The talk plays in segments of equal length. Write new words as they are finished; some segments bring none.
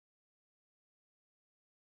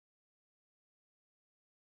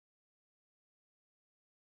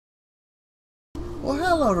Well,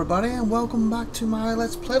 hello everybody, and welcome back to my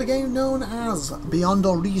Let's Play the game known as Beyond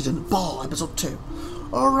All Reason, Ball, Episode 2.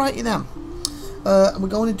 Alrighty then. We're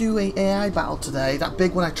going to do a AI battle today. That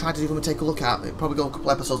big one I tried to do, I'm going to take a look at. It'll probably go a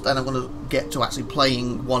couple episodes, then I'm going to get to actually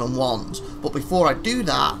playing one-on-ones. But before I do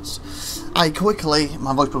that, I quickly,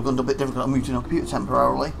 my voice probably going to be a bit different, I'm muting on computer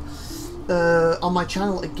temporarily. On my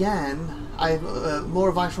channel again, I have more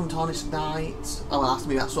advice from Tony Knight. Oh, well, asked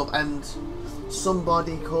me that stuff, and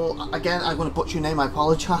somebody called, again, I'm going to butcher your name, I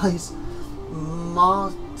apologise,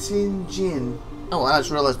 Martin Jin. Oh, I just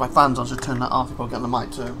realised my fan's on, so turn that off. You're probably getting the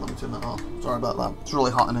mic too. Let me turn that off. Sorry about that. It's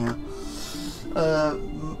really hot in here.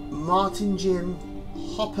 Martin Jin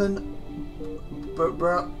Hoppen.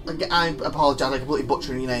 I apologise, I'm completely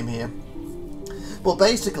butchering your name here. But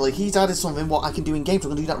basically, he's added something what I can do in games.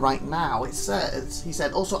 I'm going to do that right now. It says, he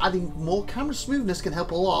said, also adding more camera smoothness can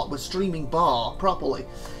help a lot with streaming bar properly.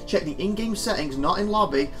 Check the in-game settings, not in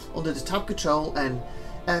lobby, under the tab control and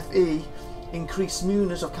FE. Increase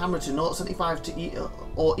smoothness of camera to 0.75 to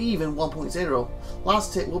or even 1.0.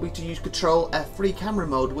 Last tip will be to use control F3 camera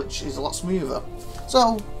mode, which is a lot smoother.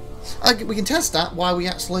 So, we can test that while we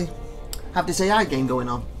actually have this AI game going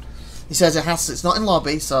on. He says it's not in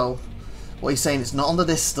lobby, so what he's saying, it's not under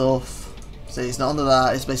this stuff. See, it's not under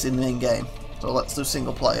that, it's basically in the main game. So let's do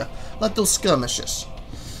single player. Let's do skirmishes.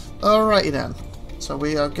 Alrighty then. So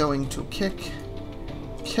we are going to kick,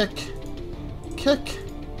 kick, kick,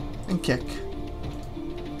 and kick.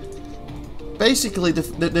 Basically,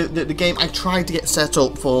 the game I tried to get set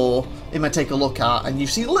up for him to take a look at, and you've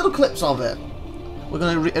seen little clips of it. We're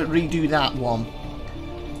going to redo that one.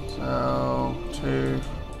 So, 2,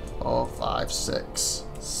 4, 5, 6,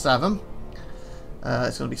 7.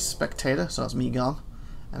 It's going to be spectator, so that's me gone.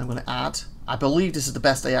 And I'm going to add, I believe this is the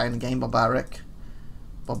best AI in the game, Barbaric.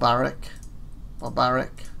 Barbaric.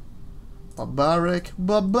 Barbaric. Barbaric.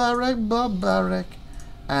 Barbaric. Barbaric.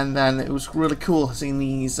 And then it was really cool seeing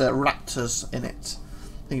these raptors in it.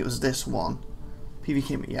 I think it was this one.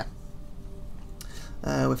 PvK, yeah.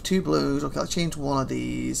 With 2 blues. Okay, I'll change one of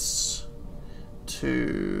these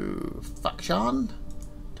to faction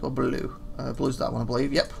to a blue. Blue's that one, I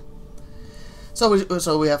believe. Yep.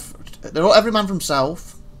 So we have, they're all every man for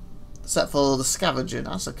himself, except for the scavenging.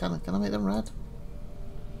 So can I make them red?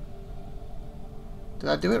 Did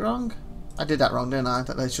I do it wrong? I did that wrong, didn't I?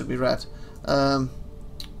 That they should be red.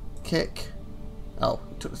 Kick. Oh,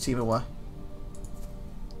 took the team away.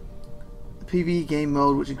 The PvE game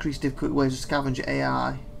mode, which increased difficulty ways to scavenge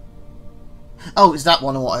AI. Oh, is that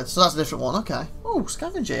one I wanted? So that's a different one. Okay. Oh,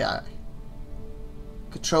 scavenge AI.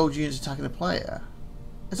 Controlled units attacking the player.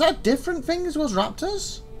 Is that a different thing as well as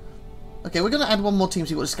raptors? Okay, we're going to add one more team,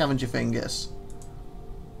 see what the scavenger thing is.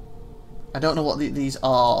 I don't know what these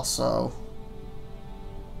are, so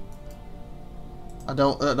I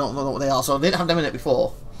don't know what they are, so I didn't have them in it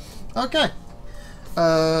before. Okay.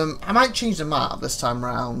 I might change the map this time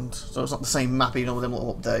round, so it's not the same map, even with them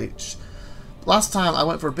little updates. Last time I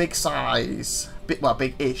went for a big size, well,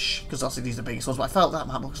 big-ish, because obviously these are the biggest ones, but I felt that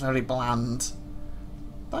map looks very bland.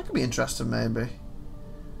 That could be interesting, maybe.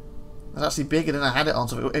 It's actually bigger than I had it on,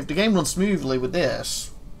 so if the game runs smoothly with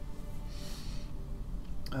this,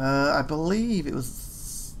 I believe it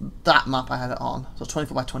was that map I had it on, so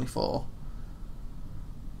 24 by 24.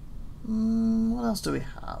 What else do we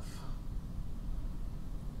have?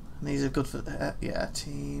 And these are good for, yeah,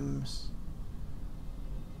 teams.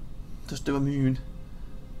 Just do a moon.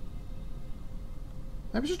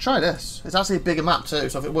 Maybe we should try this. It's actually a bigger map too,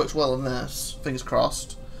 so if it works well on this, fingers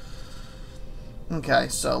crossed. Okay,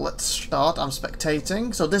 so let's start. I'm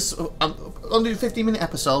spectating. So this, I'm only doing 15-minute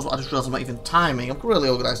episodes, but I just realised I'm not even timing. I'm really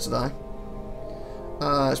organised today.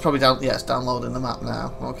 It's probably down, yeah, it's downloading the map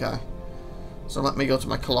now. Okay. So let me go to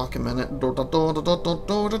my clock a minute. Boom.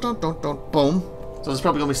 So it's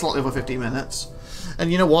probably going to be slightly over 15 minutes.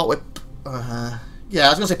 And you know what? Yeah, I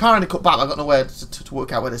was going to say power and cut back. I've got nowhere to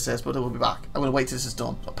work out where this is, but it will be back. I'm going to wait till this is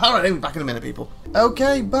done. So power and we'll be back in a minute, people.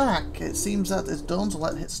 Okay, back. It seems that it's done, so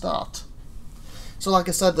let's hit start. So like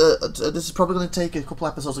I said, this is probably going to take a couple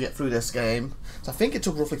episodes to get through this game. So I think it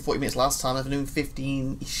took roughly 40 minutes last time. I've been doing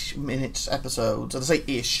 15-ish minutes episodes. And I say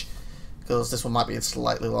ish, because this one might be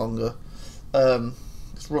slightly longer.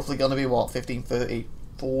 It's roughly going to be, what, 15, 30,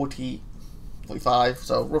 40, 45,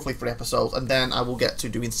 so roughly 3 episodes. And then I will get to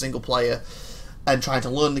doing single player and trying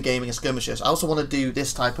to learn the gaming and skirmishes. I also want to do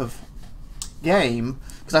this type of game,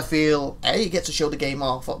 because I feel, A, it gets to show the game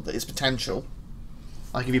off its potential.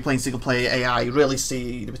 Like if you're playing single player AI, you really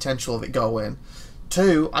see the potential of it going.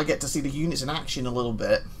 2, I get to see the units in action a little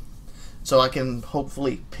bit, so I can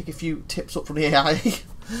hopefully pick a few tips up from the AI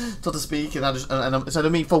so to speak, and instead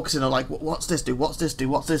of me focusing on like, what's this do, what's this do,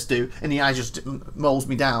 what's this do, and the AI just mows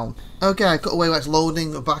me down. Okay, cut away where it's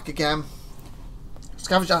loading, we're back again.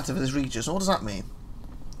 Scavenger active in this region, so what does that mean?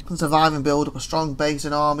 You can survive and build up a strong base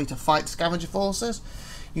and army to fight scavenger forces.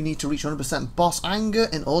 You need to reach 100% boss anger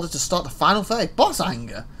in order to start the final phase. Boss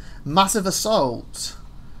anger? Massive assault.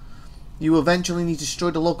 You will eventually need to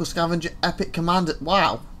destroy the local scavenger epic commander.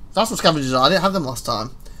 Wow, that's what scavengers are. I didn't have them last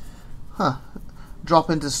time. Huh. Drop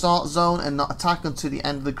into the start zone and not attack until the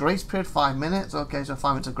end of the grace period. 5 minutes. Okay, so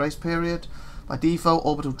 5 minutes of grace period. By default,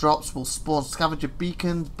 orbital drops will spawn scavenger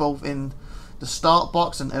beacons both in the start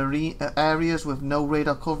box and areas with no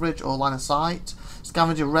radar coverage or line of sight.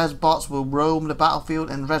 Scavenger res bots will roam the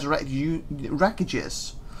battlefield and resurrect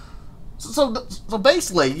wreckages. So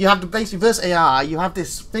basically, you have the basic versus AI. You have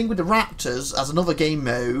this thing with the raptors as another game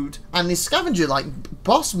mode, and this scavenger like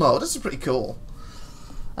boss mode. This is pretty cool.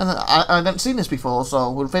 And I haven't seen this before,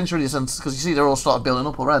 so we'll finish with this because you see they're all started building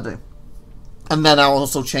up already. And then I'll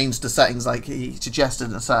also change the settings like he suggested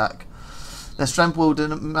in a sec. Their strength will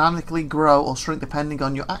dynamically grow or shrink depending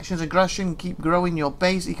on your actions. Aggression, keep growing your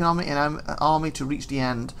base, economic, and army to reach the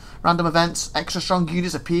end. Random events, extra strong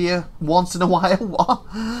units appear once in a while. What?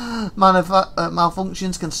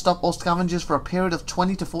 Malfunctions can stop all scavengers for a period of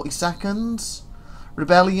 20 to 40 seconds.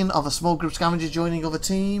 Rebellion of a small group of scavengers joining other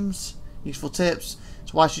teams. Useful tips.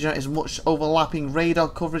 It's wise to generate as much overlapping radar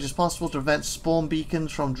coverage as possible to prevent spawn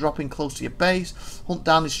beacons from dropping close to your base. Hunt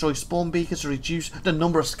down and destroy spawn beacons to reduce the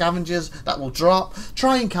number of scavengers that will drop.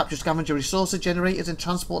 Try and capture scavenger resources generators and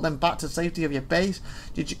transport them back to the safety of your base.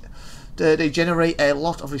 They generate a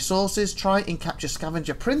lot of resources. Try and capture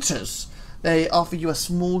scavenger printers. They offer you a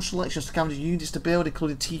small selection of scavenger units to build,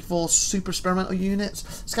 including T4 super experimental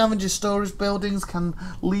units. Scavenger storage buildings can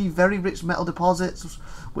leave very rich metal deposits,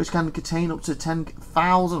 which can contain up to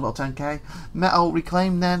 10,000, well 10k, metal.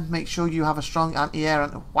 Reclaim them. Make sure you have a strong anti-air.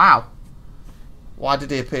 And wow! Why did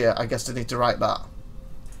he appear? I guess I need to write that.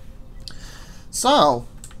 So,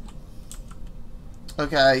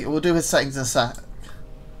 okay, we'll do his settings in a sec.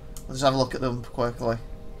 Let's just have a look at them quickly.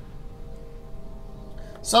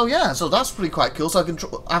 So yeah, so that's pretty quite cool. So I can,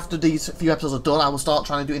 after these few episodes are done, I will start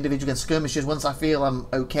trying to do individual against skirmishes. Once I feel I'm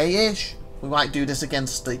okay-ish, we might do this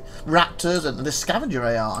against the raptors and the scavenger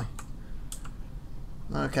AI.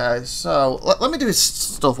 Okay, so let me do his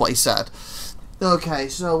stuff, what he said. Okay,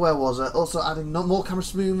 so where was it? Also adding more camera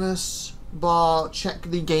smoothness, bar, check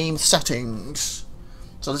the game settings.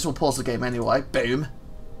 So this will pause the game anyway. Boom.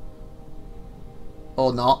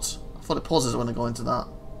 Or not. I thought it pauses it when I go into that.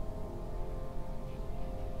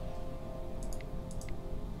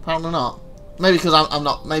 Apparently not. Maybe because I'm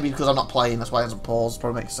not. Maybe because I'm not playing. That's why it hasn't paused.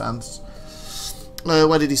 Probably makes sense.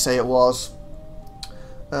 Where did he say it was?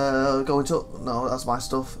 Going to. No, that's my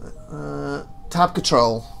stuff. Tab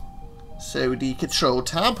control. So the control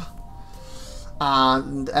tab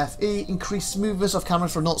and FE increase smoothness of camera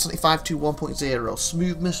from 0.75 to 1.0.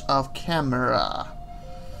 Smoothness of camera.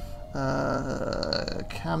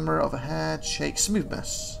 Camera overhead shake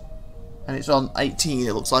smoothness. And it's on 18,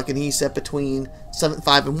 it looks like, and he said between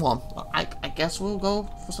 75 and 1. I guess we'll go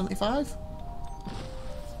for 75.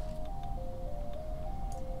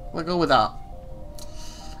 We'll go with that.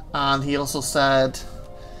 And he also said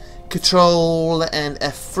control and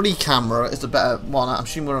F3 camera is the better one. I'm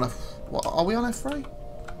assuming we're on what, are we on F3?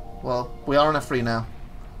 Well, we are on F3 now.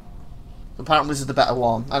 Apparently this is the better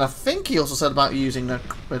one. And I think he also said about using the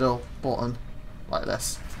middle button like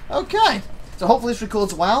this. Okay, so hopefully this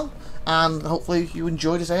records well. And hopefully you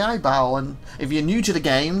enjoy this AI battle. And if you're new to the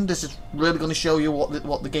game, this is really going to show you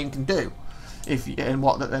what the game can do,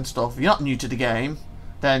 and stuff. If you're not new to the game,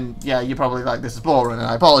 then yeah, you're probably like, this is boring, and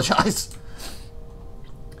I apologise.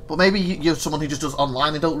 But maybe you're someone who just does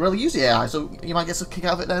online and don't really use the AI, so you might get some kick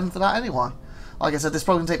out of it then for that anyway. Like I said, this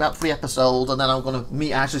probably going to take about 3 episodes, and then I'm going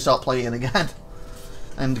to actually start playing again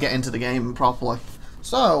and get into the game properly.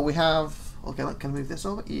 So we have. Okay, can I move this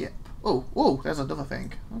over? Yep. Oh, there's another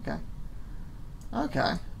thing. Okay.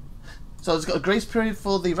 So it's got a grace period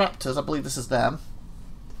for the raptors. I believe this is them.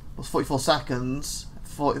 It was 44 seconds.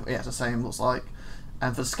 40, yeah, it's the same, looks like.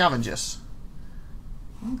 And for the scavengers.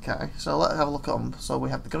 Okay, so let's have a look at them. So we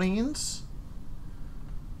have the greens.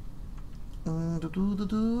 Like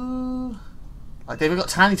they've got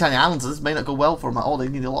tiny islands. So this may not go well for them at all. They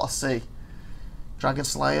need a lot of sea. Dragon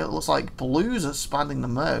Slayer. It looks like blues are expanding the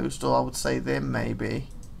most, or I would say them maybe.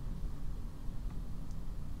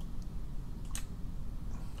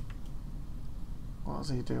 What's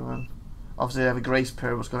he doing? Obviously, they have a grace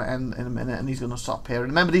period was going to end in a minute, and he's going to stop here. And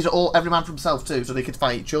remember, these are all every man for himself too, so they could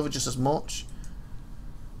fight each other just as much.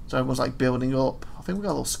 So everyone's like building up. I think we got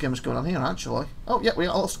a little skirmish going on here, actually. Oh, yeah, we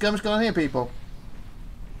got a little skirmish going on here, people.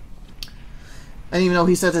 And even though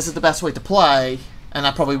he said this is the best way to play, and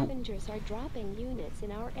I probably... Scavengers are dropping units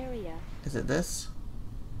in our area. Is it this?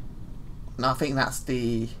 No, I think that's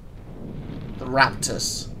the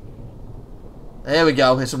raptors. There we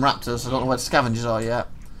go, here's some raptors. I don't know where the scavengers are yet.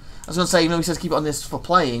 I was going to say, you know, he says keep it on this for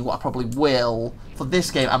playing. What I probably will, for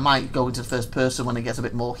this game, I might go into the first person when it gets a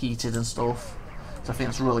bit more heated and stuff. So I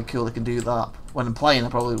think it's really cool they can do that. When I'm playing, I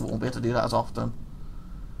probably won't be able to do that as often.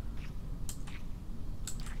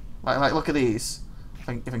 Like look at these. If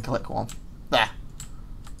I can click one. There.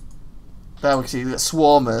 There we can see the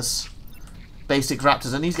swarmers. Basic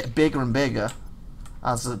raptors, and these get bigger and bigger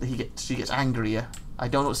as she gets angrier. I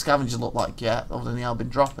don't know what scavengers look like yet, other than they have been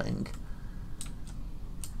dropping.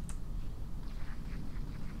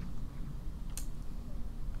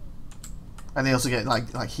 And they also get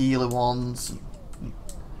like healer ones.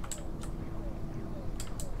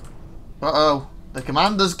 Uh-oh. The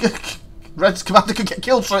commander's... Red's commander could get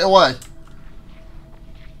killed straight away.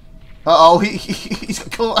 Uh-oh, he's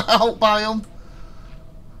got caught out by him.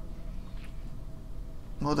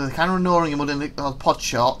 Well, they're kind of ignoring him with a pod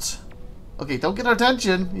shot. Okay, don't get our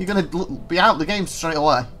attention. You're going to be out of the game straight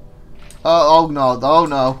away. Oh no, oh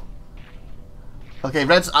no. Okay,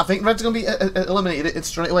 I think Red's going to be eliminated. It's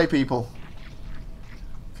straight away, people.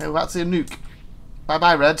 Okay, we're about to see a nuke.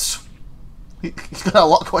 Bye-bye, Reds. He's got a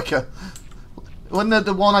lot quicker. When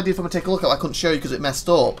the one I did from a take a look at, I couldn't show you because it messed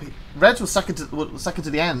up. Reds was second to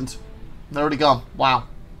the end. They're already gone. Wow.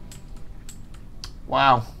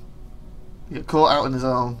 Wow. He got caught out in his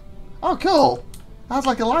own. Oh, cool. That's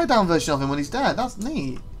like a lie-down version of him when he's dead. That's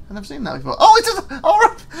neat. I've never seen that before. Oh, it is.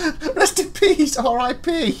 Oh, rest in peace.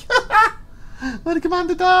 R.I.P. When the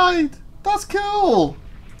commander died. That's cool.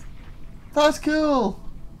 That's cool.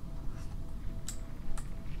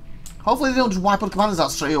 Hopefully they don't just wipe all the commanders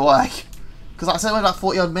out straight away. Because like I said, it went about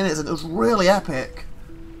 40 odd minutes and it was really epic.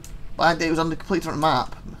 But it was on a completely different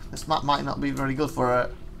map. This map might not be very good for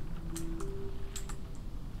it.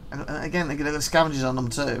 And again, they're going to get scavengers on them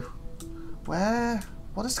too. Where?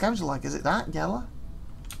 What is scavenger like? Is it that yellow?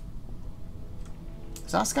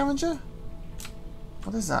 Is that a scavenger?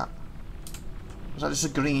 What is that? Is that just a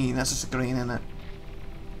green? That's just a green, isn't it?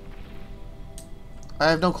 I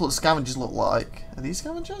have no clue what scavengers look like. Are these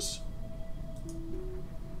scavengers?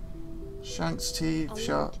 Shanks, teeth,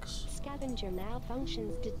 sharks. Scavenger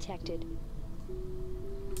malfunctions detected.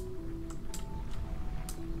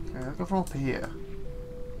 Okay, I'll go from up here.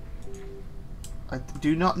 I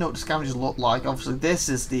do not know what the scavengers look like. Obviously, this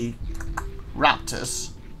is the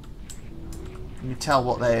raptors. You can tell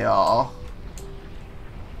what they are.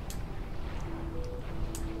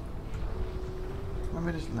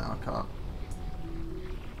 Maybe just no, I can't.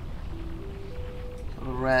 So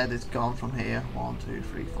the red is gone from here. 1, 2,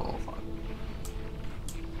 3, 4, 5.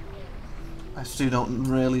 I still don't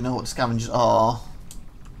really know what the scavengers are.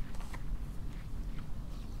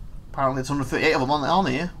 Apparently there's 138 of them on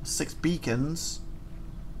here. 6 beacons.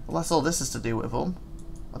 Well, that's all this is to do with them.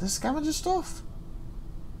 Are this scavenger stuff?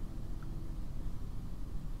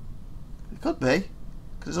 It could be.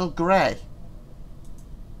 Because it's all grey.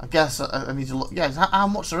 I guess I need to look. Yeah, how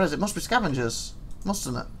much there is. It must be scavengers.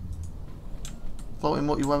 Mustn't it? Floating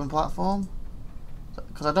multi-weapon platform.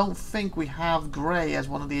 Because I don't think we have grey as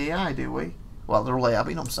one of the AI, do we? Well, they're all AI, but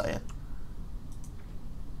you know what I'm saying.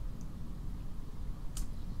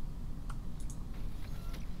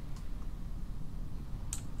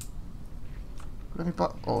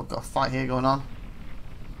 Oh, got a fight here going on.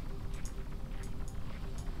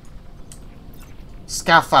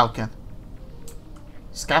 Scav Falcon.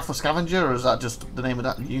 Scav for scavenger, or is that just the name of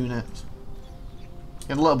that unit?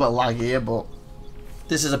 Getting a little bit of lag here, but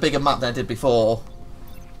this is a bigger map than I did before.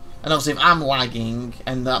 And obviously if I'm lagging,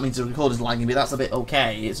 and that means the recording's lagging, but that's a bit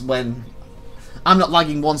okay. It's when I'm not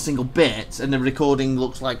lagging one single bit, and the recording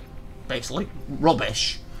looks like basically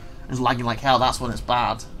rubbish. It's lagging like hell, that's when it's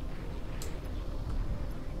bad.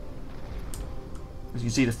 As you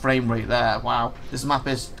can see the frame rate there, wow. This map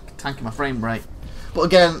is tanking my frame rate. But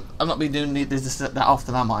again, I'm not been doing this that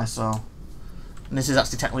often, am I? So, and this is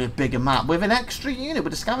actually technically a bigger map with an extra unit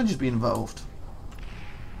with the scavengers being involved.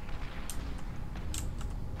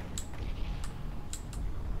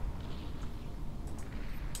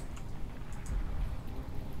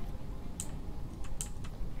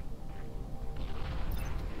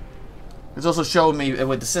 It's also showing me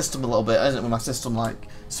with the system a little bit, isn't it? With my system, like,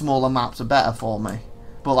 smaller maps are better for me.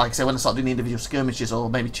 But like I say, when I start doing individual skirmishes, or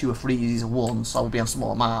maybe 2 or 3 of these at once, I will be on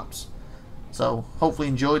smaller maps. So, hopefully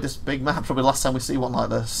enjoy this big map. Probably the last time we see one like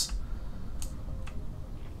this.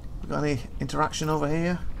 We got any interaction over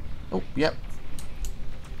here? Oh, yep.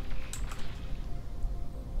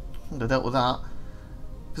 I dealt with that.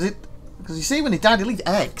 Because you see, when they die, they leave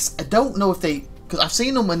eggs. I don't know if they... Because I've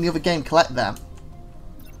seen them in the other game collect them.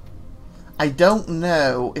 I don't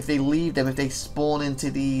know if they leave them, if they spawn into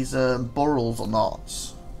these burrows or not.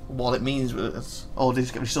 What it means is... Oh, they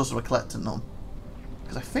just get resources by collecting them.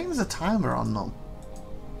 Because I think there's a timer on them.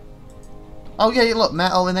 Oh yeah, look,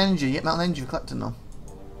 metal and energy. You get metal and energy for collecting them.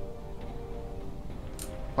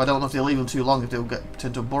 I don't know if they'll leave them too long, if they'll get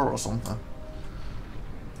turned to a burrow or something.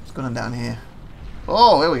 What's going on down here?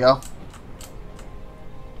 Oh, here we go.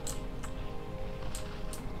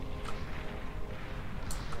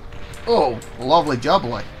 Oh, lovely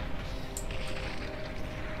jubbly.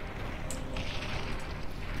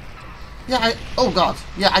 Yeah, oh god.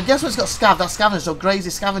 Yeah, I guess when it's got scav, that's scavengers, so crazy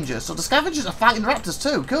scavengers. So the scavengers are fighting raptors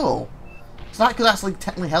too, cool. So that could actually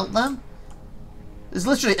technically help them. There's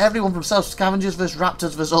literally everyone from self scavengers versus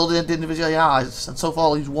raptors versus all the individual AIs. And so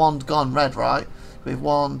far, he's one gone red, right? We have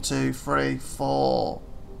 1, 2, 3, 4.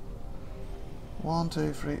 1,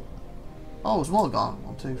 2, 3. Oh, there's more gone.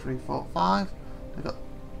 1, 2, 3, 4, 5. We've got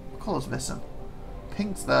colours missing.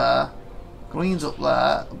 Pink's there. Green's up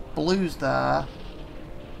there. Blue's there.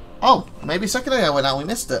 Oh, maybe second AI went out and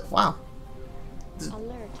we missed it. Wow.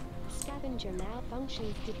 Alert. Scavenger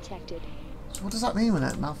malfunctions detected. So what does that mean when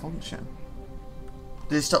it malfunction?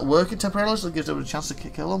 Did it stop working temporarily so it gives them a chance to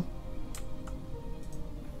kill them?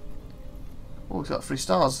 Oh, he's got 3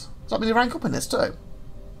 stars. Does that mean he rank up in this too?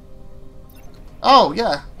 Oh,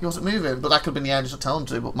 yeah. He wasn't moving, but that could have been the AI just to tell him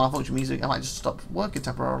to, but malfunction music, I might just stop working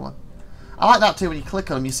temporarily. I like that too, when you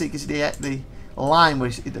click on him, you see the line where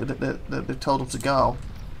they've told him to go.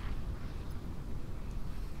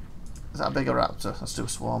 Is that a bigger raptor? Let's do a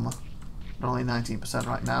swarmer. They're only 19%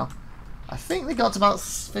 right now. I think they got to about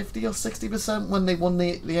 50 or 60% when they won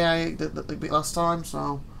the AI the beat last time,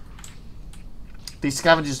 so these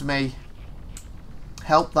scavengers may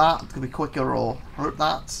help that. It could be quicker or hurt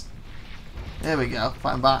that. There we go.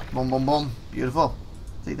 Fighting back. Boom, boom, boom. Beautiful.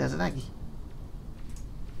 See, there's an eggy.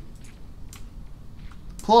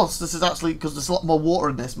 Plus, this is actually, because there's a lot more water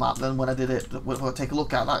in this map than when I did it. When I take a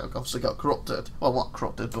look at that, it obviously got corrupted. Well, not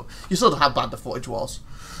corrupted, but you saw how bad the footage was.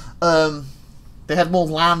 They had more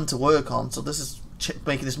land to work on, so this is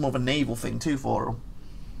making this more of a naval thing too for them.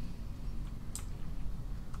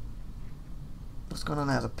 What's going on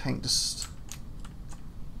there? The pink just...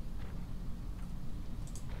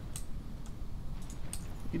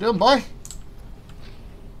 You doing, boy?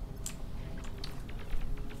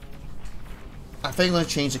 I think I'm going to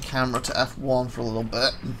change the camera to F1 for a little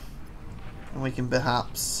bit. And we can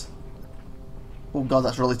perhaps... Oh god,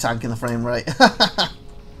 that's really tanking the frame rate.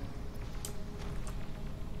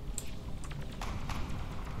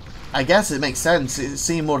 I guess it makes sense. It's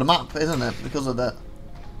seeing more of the map, isn't it? Because of that.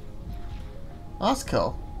 Oh, that's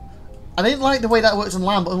cool. I didn't like the way that works on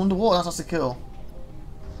land, but underwater, that's actually cool.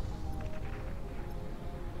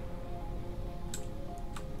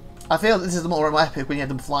 I feel this is more epic when you have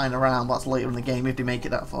them flying around, but that's later in the game if they make it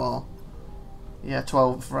that far. Yeah,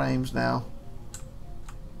 12 frames now.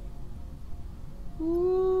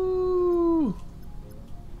 Ooh.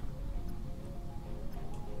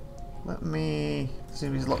 Let me see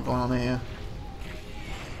if there's a lot going on here.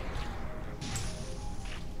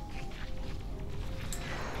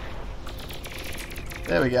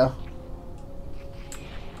 There we go.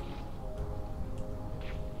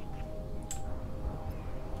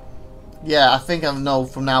 Yeah, I think I know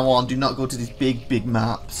from now on, do not go to these big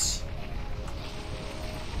maps.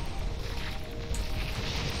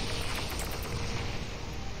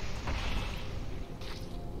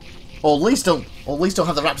 Or at least don't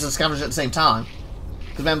have the raptors and scavengers at the same time.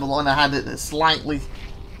 Because remember when I had it slightly...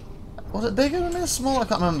 Was it bigger than this? Smaller? I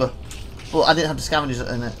can't remember. But I didn't have the scavengers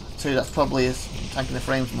in it too. That's probably is tanking the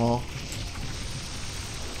frames more.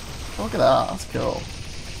 Oh, look at that. That's cool.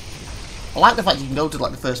 I like the fact you can go to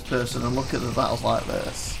like the first person and look at the battles like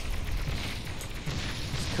this.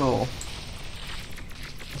 It's cool.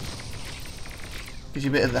 Gives you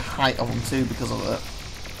a bit of the height of them too because of it.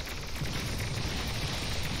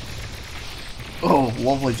 Oh,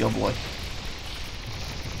 lovely jubbly.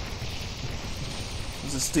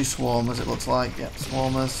 Let's just do swarmers, it looks like. Yep,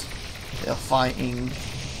 swarmers. They are fighting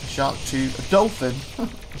a shark to a dolphin.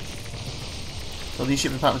 So these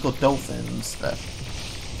ships are apparently called dolphins. They're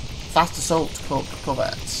fast assault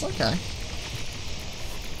corvettes. Okay.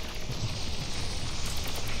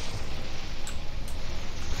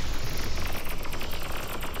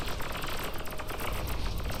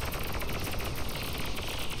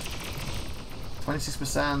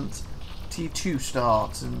 %, T2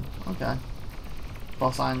 starts and okay.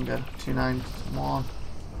 Boss anger 291.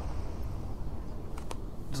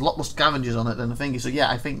 there's a lot more scavengers on it than the thingy. So yeah,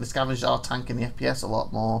 I think the scavengers are tanking the FPS a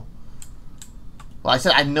lot more. Well, I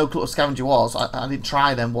said I had no clue what a scavenger was. I didn't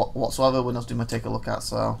try them whatsoever when I was doing my take a look at.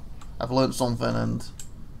 So I've learned something, and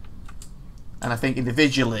I think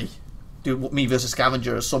individually, do me versus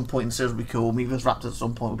scavenger at some point in the series would be cool. Me versus raptors at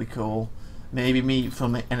some point would be cool. Maybe me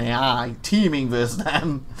from an AI teaming versus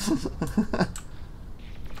them.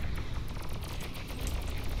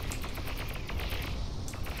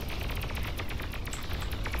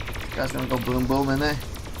 Guy's gonna go boom boom in there.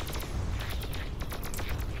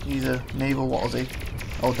 He's a naval, what was he?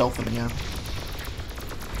 Oh, dolphin again.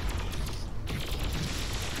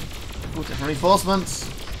 Ooh, different reinforcements.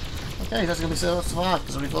 Okay, he's actually gonna be able to survive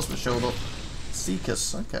because the reinforcements showed up.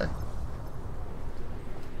 Seekers, okay.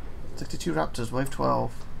 62 raptors, wave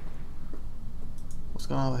 12. What's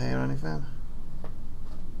going on over here, anything?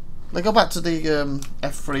 Let's go back to the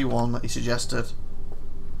F3 one that he suggested.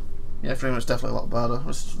 Yeah, F3 one's definitely a lot better.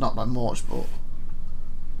 It's not by much, but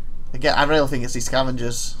again, I really think it's these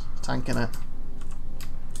scavengers tanking it.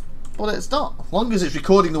 But it's not. As long as it's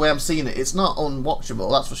recording the way I'm seeing it, it's not unwatchable,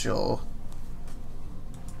 that's for sure.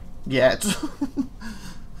 Yet.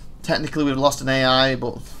 Technically we've lost an AI,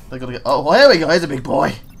 but they're gonna get. Oh, well, here we go, here's a big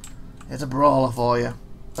boy. Here's a brawler for you.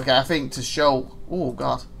 Okay, I think to show. Oh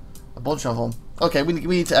god, a bunch of them. Okay, we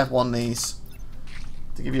need to F1 these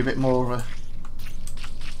to give you a bit more of a.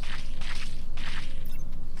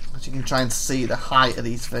 So you can try and see the height of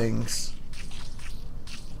these things.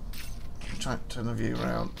 I'm trying to turn the view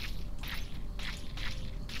around.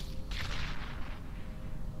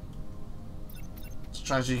 Just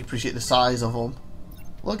trying to appreciate the size of them.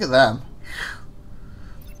 Look at them.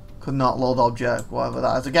 Could not load object, whatever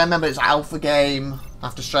that is. Again, remember it's an alpha game. I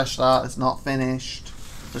have to stress that it's not finished.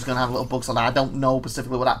 Just gonna have little bugs on that. I don't know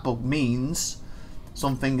specifically what that bug means.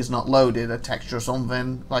 Something is not loaded, a texture or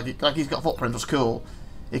something. Like he's got footprints, that's cool.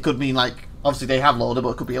 It could mean like, obviously they have loaded,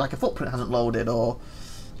 but it could be like a footprint hasn't loaded, or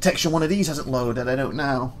texture one of these hasn't loaded, I don't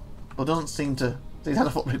know. But it doesn't seem to, he's had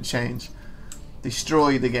a footprint change.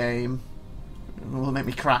 Destroy the game. It will make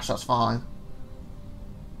me crash, that's fine.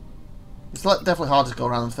 It's definitely hard to go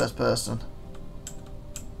around in first person.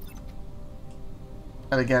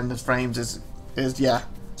 And again, the frames is yeah.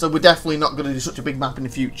 So we're definitely not going to do such a big map in the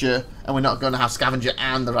future, and we're not going to have Scavenger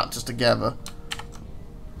and the Raptors together.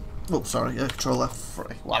 Oh, sorry, Control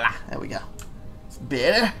F3. Voila, there we go. It's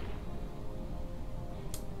better.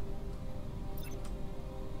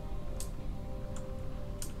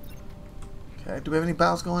 Okay, do we have any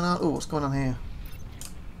battles going on? Oh, what's going on here?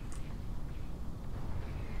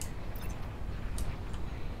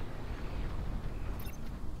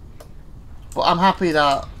 But I'm happy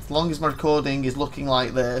that as long as my recording is looking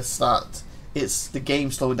like this, that it's the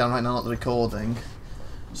game slowing down right now, not the recording.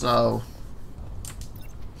 So,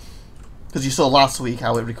 because you saw last week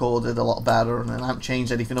how it recorded a lot better, and I haven't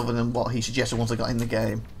changed anything other than what he suggested once I got in the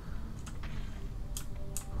game.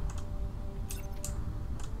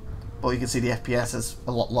 But you can see the FPS is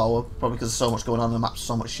a lot lower, probably because there's so much going on and the map's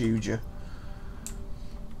so much huger.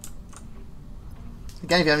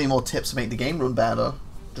 Again, if you have any more tips to make the game run better,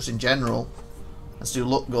 just in general, and still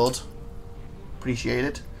look good, appreciate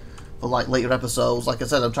it. For like later episodes, like I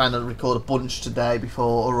said, I'm trying to record a bunch today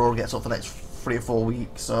before Aurora gets up for the next 3 or 4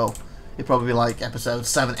 weeks, so it'll probably be like episode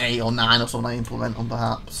 7, 8 or 9 or something I implement on,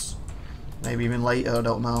 perhaps. Maybe even later, I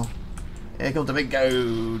don't know. Here comes the big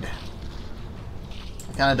dude.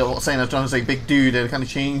 I kind of don't want to say, I was trying to say big dude, and I kind of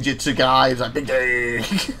change it to guys like big dude.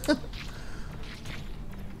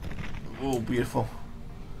 Oh, beautiful.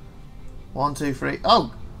 1, 2, 3.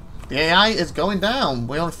 Oh, the AI is going down.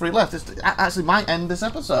 We only have 3 left. This actually might end this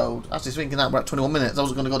episode. Actually, thinking that we're at 21 minutes. I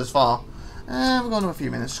wasn't going to go this far. We're going to a few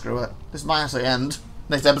minutes. Screw it. This might actually end.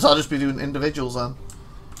 Next episode, I'll just be doing individuals then.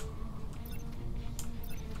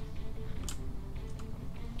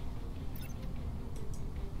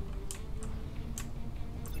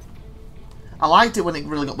 I liked it when it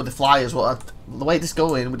really got with the flyers. The way this is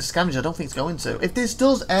going with the scavengers, I don't think it's going to. If this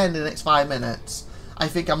does end in the next 5 minutes, I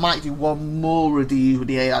think I might do one more of these with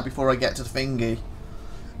the AI before I get to the thingy,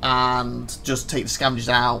 and just take the scavengers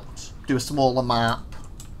out, do a smaller map,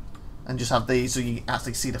 and just have these so you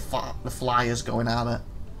actually see the flyers going at it.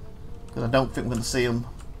 Because I don't think we're going to see them.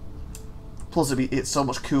 Plus, it's so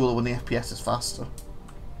much cooler when the FPS is faster.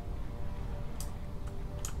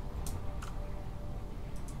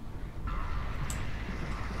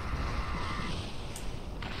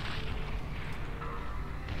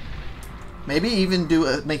 Maybe even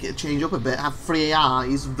make it change up a bit. Have 3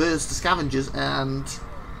 AIs versus the scavengers and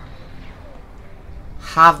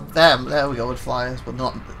have them. There we go with flyers, but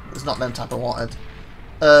it's not them type I wanted.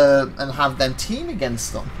 And have them team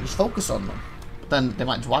against them. Just focus on them. Then they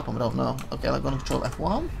might just wipe them, I don't know. Okay, I'm going to control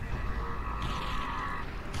F1.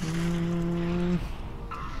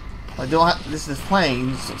 I don't have, this is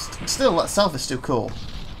planes, still that itself is still cool.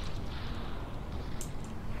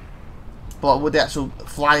 But with the actual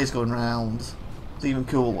flyers going around, it's even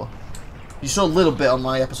cooler. You saw a little bit on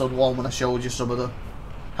my episode 1 when I showed you some of the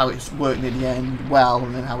how it worked near the end well,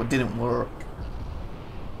 and then how it didn't work.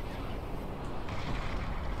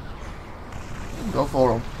 Go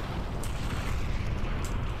for them.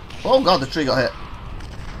 Oh god, the tree got hit.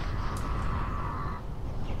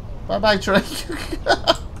 Bye bye, tree.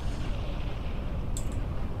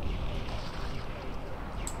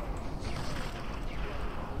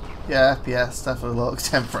 Yeah, FPS, definitely look,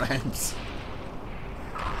 10 frames.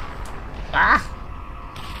 Ah!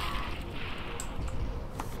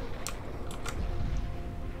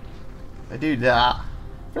 I do that.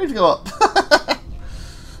 Frames go up.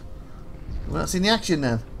 We're not seeing the action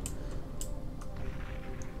then.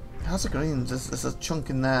 How's the greens? There's a chunk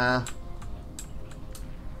in there.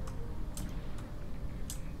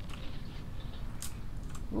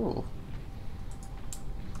 Ooh.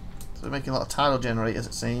 So they're making a lot of tidal generators,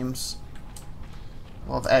 it seems.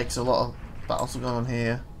 A lot of eggs, a lot of battles are going on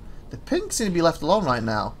here. The pink seem to be left alone right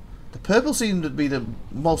now. The purple seem to be the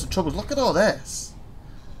most of the troubles. Look at all this.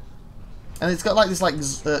 And it's got like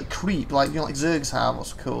this creep, like, you know, like Zergs have.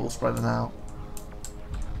 What's cool, spreading out.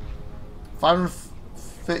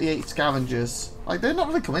 538 scavengers. Like, they're not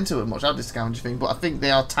really coming into it much, out this scavenger thing, but I think they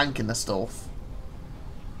are tanking their stuff.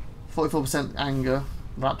 44% anger.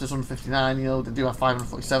 Raptors 159, you know, they do have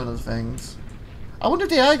 547 of the things. I wonder if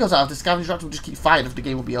the AI goes out, if the scavenger raptor will just keep fighting if the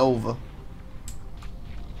game will be over.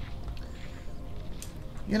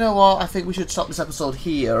 You know what, I think we should stop this episode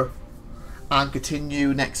here and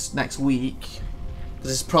continue next week.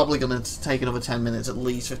 This is probably going to take another 10 minutes, at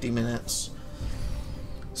least 15 minutes.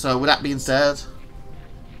 So with that being said,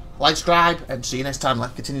 like, subscribe, and see you next time.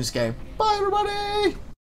 Let's continue this game. Bye everybody!